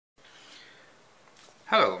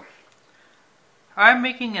Hello, I am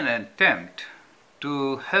making an attempt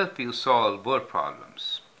to help you solve word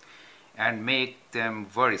problems and make them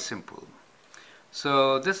very simple.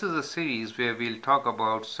 So this is a series where we'll talk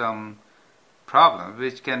about some problems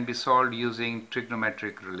which can be solved using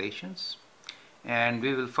trigonometric relations, and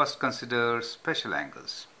we will first consider special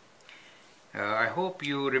angles. I hope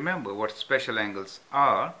you remember what special angles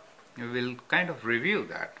are. We will kind of review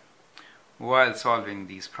that while solving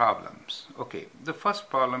these problems. Okay, the first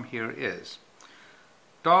problem here is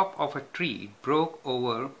top of a tree broke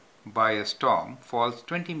over by a storm falls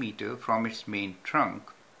 20 meters from its main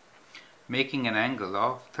trunk, making an angle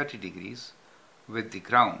of 30 degrees with the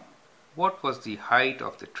ground. What was the height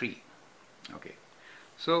of the tree? Okay,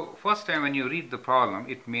 so first time when you read the problem,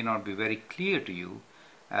 it may not be very clear to you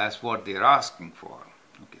as what they're asking for.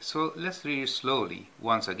 Okay, so let's read it slowly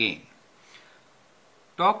once again.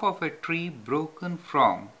 Top of a tree broken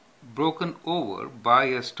over by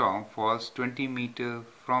a storm falls 20 meters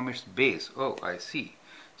from its base. Oh, I see.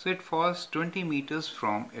 So it falls 20 meters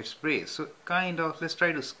from its base. So let's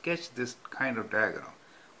try to sketch this kind of diagram.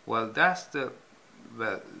 Let's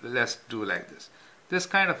do like this. This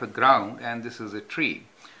kind of a ground, and this is a tree.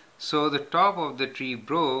 So the top of the tree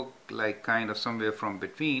broke like kind of somewhere from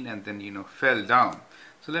between, and then fell down.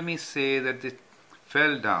 So let me say that it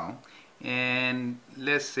fell down, and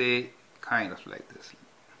let's say kind of like this.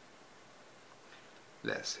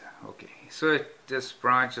 Okay, so this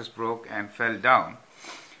branch just broke and fell down.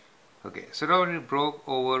 Okay, so now it broke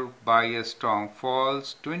over by a storm,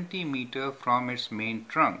 falls 20 meters from its main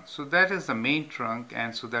trunk. So that is the main trunk,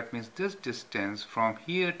 and so that means this distance from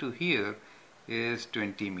here to here is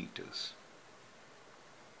 20 meters.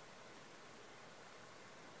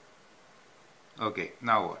 Okay,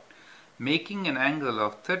 now what? Making an angle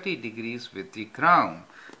of 30 degrees with the ground.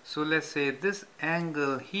 So let's say this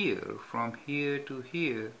angle here from here to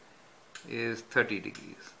here is 30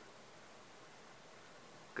 degrees.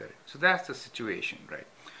 Correct. So that's the situation, right?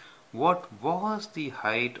 What was the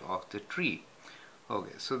height of the tree?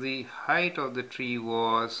 Okay, so the height of the tree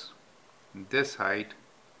was this height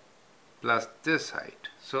plus this height.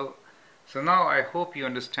 So now I hope you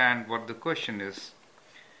understand what the question is.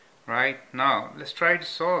 Right, now let's try to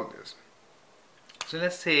solve this. So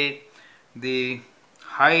let's say the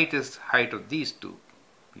height is height of these two.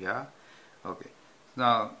 Yeah, okay.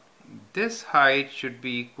 Now this height should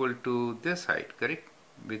be equal to this height, correct?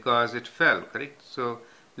 Because it fell, correct? So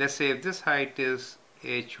let's say if this height is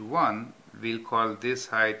h1, we'll call this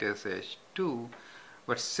height as h2.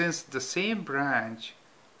 But since the same branch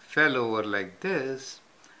fell over like this,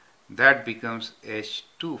 that becomes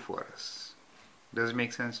h2 for us. Does it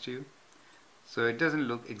make sense to you? So it doesn't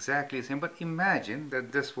look exactly the same, but imagine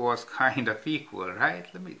that this was kind of equal, right?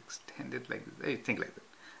 Let me extend it like this. I think like that.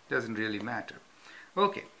 Doesn't really matter.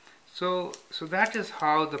 Okay, so that is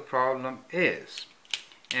how the problem is.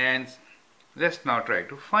 And let's now try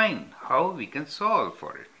to find how we can solve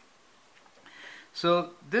for it.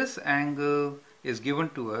 So this angle is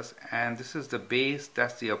given to us, and this is the base,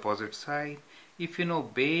 that's the opposite side. If you know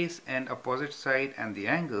base and opposite side and the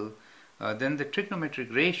angle, then the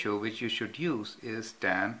trigonometric ratio which you should use is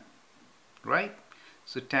tan, right?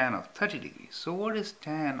 So tan of 30 degrees. So what is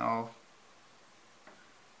tan of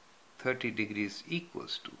 30 degrees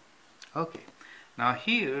equals to? Okay, now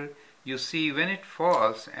here you see when it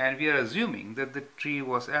falls, and we are assuming that the tree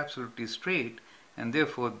was absolutely straight, and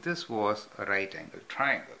therefore this was a right angle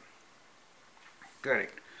triangle.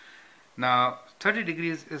 Correct. Now 30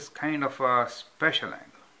 degrees is kind of a special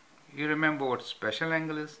angle. You remember what special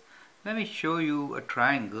angle is? Let me show you a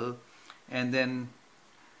triangle, and then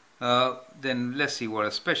let's see what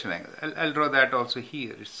a special angle. I'll draw that also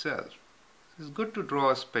here itself. It's good to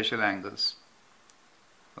draw special angles.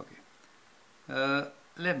 Okay,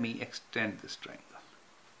 let me extend this triangle.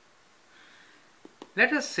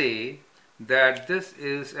 Let us say that this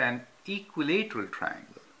is an equilateral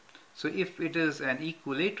triangle. So if it is an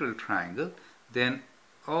equilateral triangle, then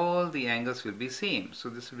all the angles will be same. So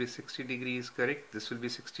this will be 60 degrees, correct? This will be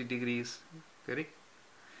 60 degrees, correct?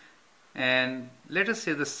 And let us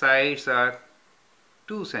say the sides are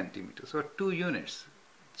 2 centimeters or 2 units.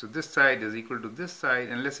 So this side is equal to this side,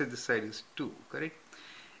 and let's say this side is 2, correct?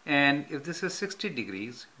 And if this is 60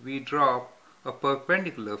 degrees, we drop a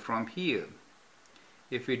perpendicular from here.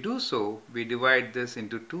 If we do so, we divide this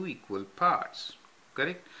into 2 equal parts,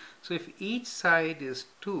 correct? So if each side is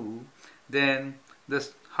 2, then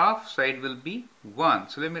this half side will be 1.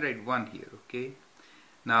 So let me write 1 here, okay?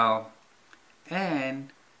 Now,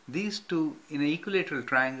 and these two in an equilateral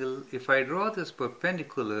triangle, if I draw this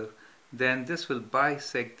perpendicular, then this will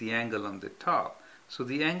bisect the angle on the top. So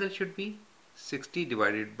the angle should be 60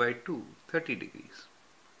 divided by 2, 30 degrees.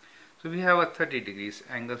 So we have a 30 degrees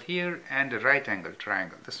angle here and a right angle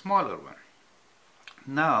triangle, the smaller one.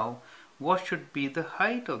 Now, what should be the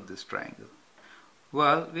height of this triangle?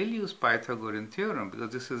 Well, we'll use Pythagorean theorem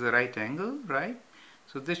because this is a right angle, right?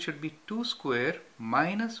 So this should be 2 square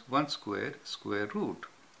minus 1 square square root,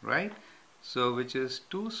 right? So which is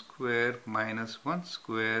 2 square minus 1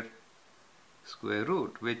 square square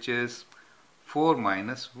root, which is 4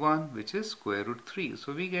 minus 1, which is square root 3.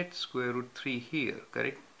 So we get square root 3 here,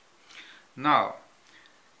 correct? Now,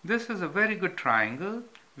 this is a very good triangle.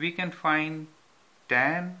 We can find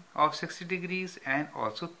tan of 60 degrees and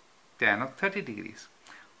also tan of 30 degrees.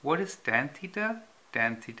 What is tan theta?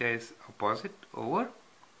 Tan theta is opposite over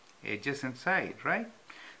adjacent side, right?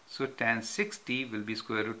 So tan 60 will be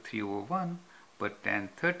square root 3 over 1, but tan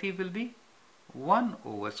 30 will be 1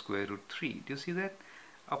 over square root 3. Do you see that?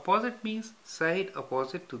 Opposite means side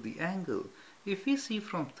opposite to the angle. If we see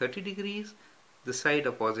from 30 degrees, the side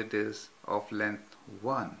opposite is of length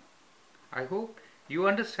 1. I hope you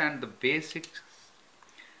understand the basic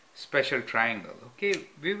special triangle. Okay,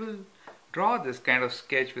 we will draw this kind of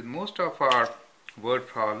sketch with most of our word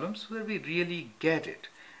problems so that we really get it.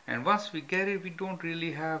 And once we get it, we don't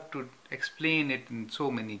really have to explain it in so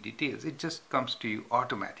many details. It just comes to you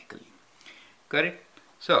automatically. Correct?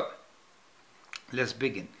 So, let's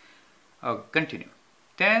begin. Continue.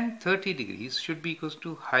 Tan 30 degrees should be equal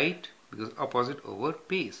to height because opposite over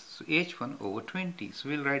base. So h1 over 20. So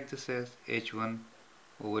we'll write this as h1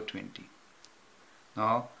 over 20.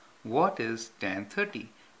 Now, what is tan 30?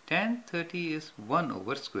 Tan 30 is 1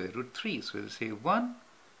 over square root 3. So we'll say 1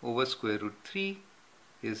 over square root 3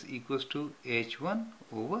 is equals to h1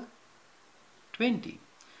 over 20.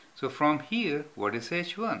 So from here, what is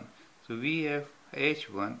h1? So we have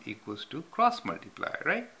h1 equals to cross multiply,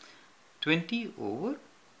 right? 20 over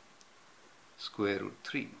square root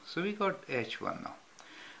 3. So we got h1 now.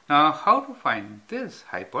 Now how to find this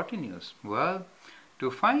hypotenuse? Well,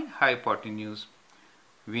 to find hypotenuse,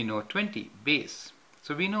 we know 20 base.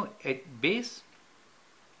 So we know base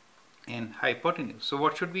and hypotenuse. So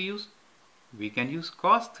what should we use? We can use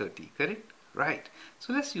cos 30, correct? Right.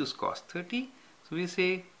 So let's use cos 30. So we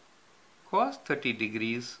say cos 30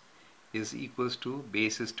 degrees is equals to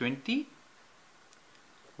base is 20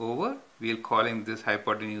 over, we'll calling this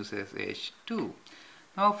hypotenuse as h2.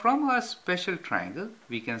 Now from our special triangle,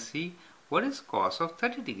 we can see what is cos of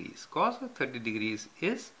 30 degrees. Cos of 30 degrees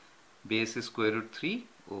is base is square root 3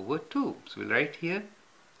 over 2. So we'll write here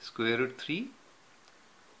square root 3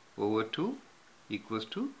 over 2 equals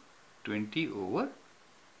to 20 over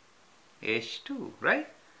h2, right?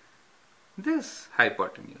 This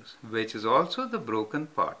hypotenuse, which is also the broken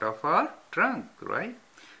part of our trunk, right?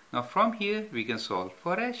 Now from here we can solve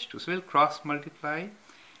for h2. So we'll cross multiply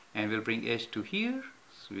and we'll bring h2 here.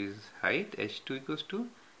 So this height h2 equals to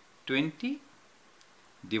 20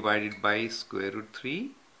 divided by square root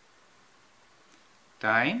 3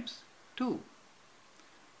 times 2,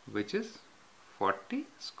 which is 40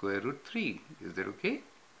 square root 3. Is that okay?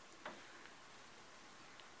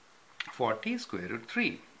 40 square root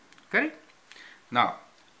 3. Correct? Now,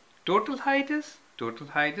 total height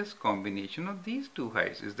is combination of these two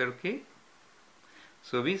heights. Is that okay?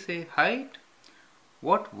 So we say height.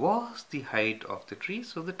 What was the height of the tree?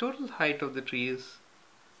 So the total height of the tree is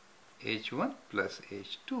h1 plus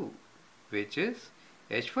h2, which is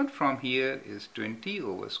h1 from here is 20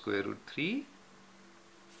 over square root 3,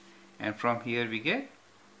 and from here we get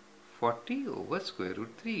 40 over square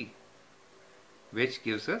root 3, which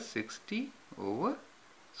gives us 60 over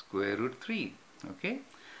square root 3. Okay,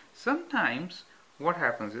 sometimes what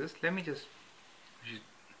happens is,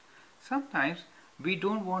 sometimes we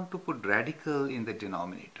don't want to put radical in the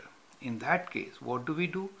denominator. In that case, what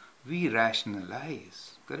do? We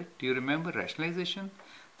rationalize. Correct? Do you remember rationalization?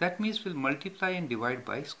 That means we'll multiply and divide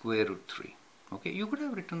by square root 3. Okay, you could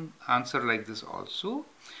have written answer like this also,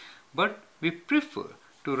 but we prefer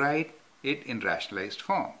to write it in rationalized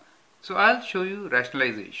form. So I'll show you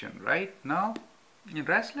rationalization right now. In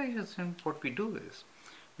rationalization, what we do is,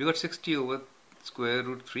 we got 60 over square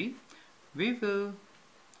root 3. We will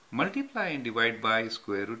multiply and divide by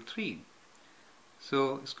square root 3.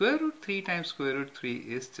 So square root 3 times square root 3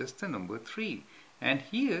 is just the number 3. And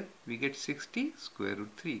here we get 60 square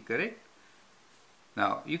root 3, correct?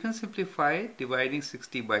 Now you can simplify it. Dividing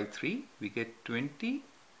 60 by 3, we get 20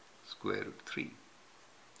 square root 3.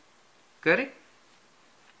 Correct?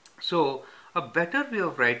 So a better way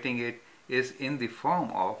of writing it is in the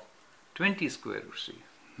form of 20 square root 3.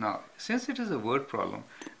 Now, since it is a word problem,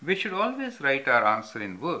 we should always write our answer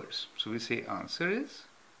in words. So we say answer is,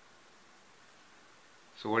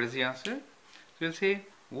 so what is the answer? we'll say,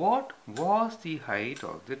 what was the height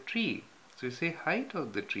of the tree? So we say height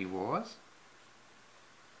of the tree was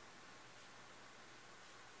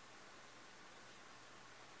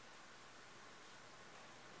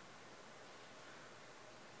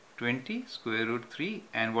 20 square root 3,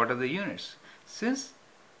 and what are the units? Since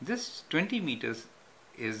this 20 meters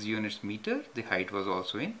is units meter, the height was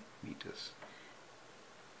also in meters.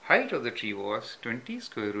 Height of the tree was 20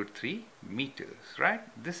 square root 3 meters, right?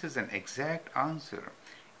 This is an exact answer.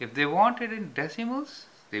 If they want it in decimals,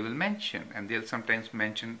 they will mention, and they'll sometimes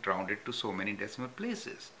mention rounded to so many decimal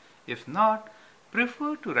places. If not,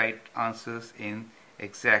 prefer to write answers in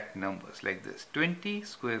exact numbers like this, 20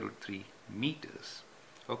 square root 3 meters.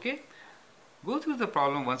 Okay, go through the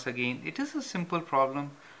problem once again. It is a simple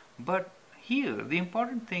problem, but here the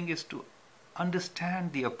important thing is to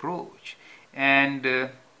understand the approach and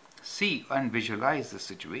see and visualize the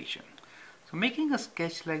situation. So making a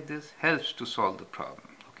sketch like this helps to solve the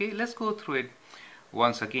problem. Okay, let's go through it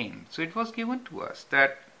once again. So it was given to us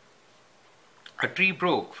that a tree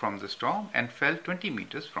broke from the storm and fell 20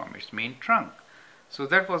 meters from its main trunk. So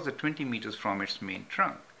that was the 20 meters from its main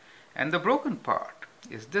trunk. And the broken part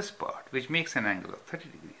is this part, which makes an angle of 30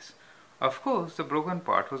 degrees. Of course, the broken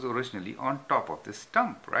part was originally on top of this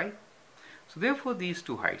stump, right? So therefore, these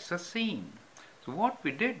two heights are same. So what we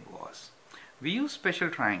did was, we used special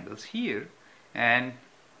triangles here and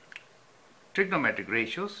trigonometric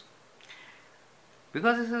ratios.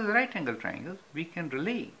 Because this is a right angle triangle, we can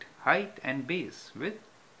relate height and base with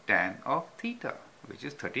tan of theta, which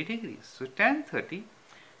is 30 degrees. So tan 30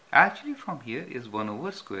 actually from here is 1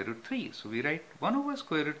 over square root 3. So we write 1 over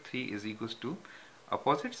square root 3 is equals to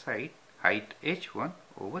opposite side height h1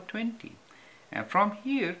 over 20. And from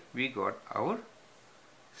here we got our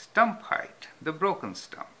stump height, the broken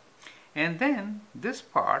stump. And then this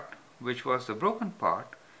part, which was the broken part,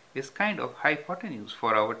 is kind of hypotenuse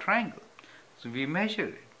for our triangle. So we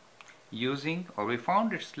measured it using, or we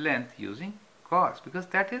found its length using cos, because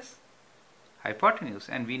that is hypotenuse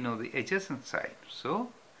and we know the adjacent side. So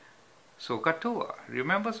SOHCAHTOA.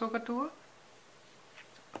 Remember SOHCAHTOA?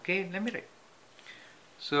 Okay, let me write.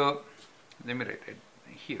 So let me write it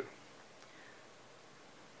here.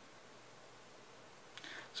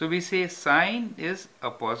 So we say sine is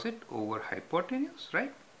opposite over hypotenuse,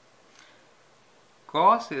 right?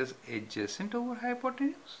 Cos is adjacent over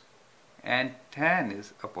hypotenuse, and tan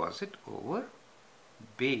is opposite over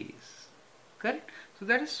base. Correct? So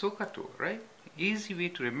that is SOHCAHTOA, right? Easy way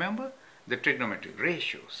to remember the trigonometric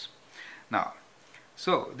ratios. Now,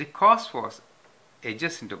 so the cos was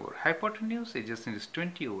adjacent over hypotenuse. Adjacent is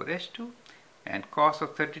 20 over h2, and cos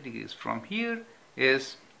of 30 degrees from here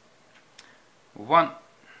is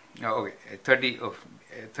 30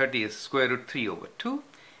 is square root 3 over 2,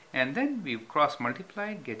 and then we cross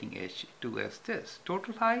multiplied, getting h2 as this.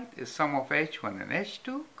 Total height is sum of h1 and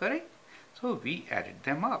h2, correct? So we added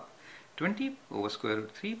them up. 20 over square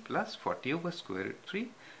root 3 plus 40 over square root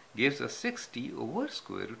 3 gives us 60 over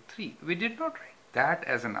square root 3. We did not write that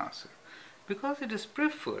as an answer because it is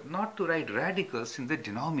preferred not to write radicals in the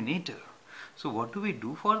denominator. So what do we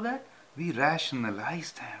do for that? We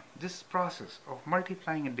rationalize them. This process of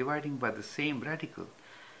multiplying and dividing by the same radical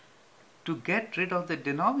to get rid of the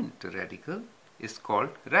denominator radical is called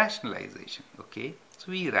rationalization. Okay,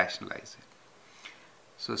 so we rationalize it.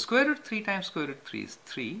 So square root 3 times square root 3 is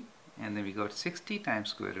 3, and then we got 60 times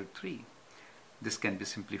square root 3. This can be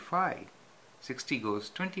simplified. 60 goes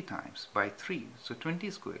 20 times by 3, so 20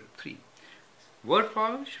 square root 3. Word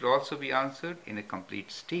problem should also be answered in a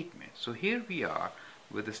complete statement. So here we are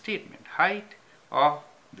with the statement. Height of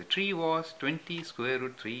the tree was 20 square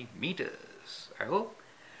root 3 meters. I hope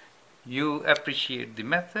you appreciate the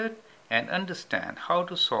method and understand how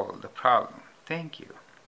to solve the problem. Thank you.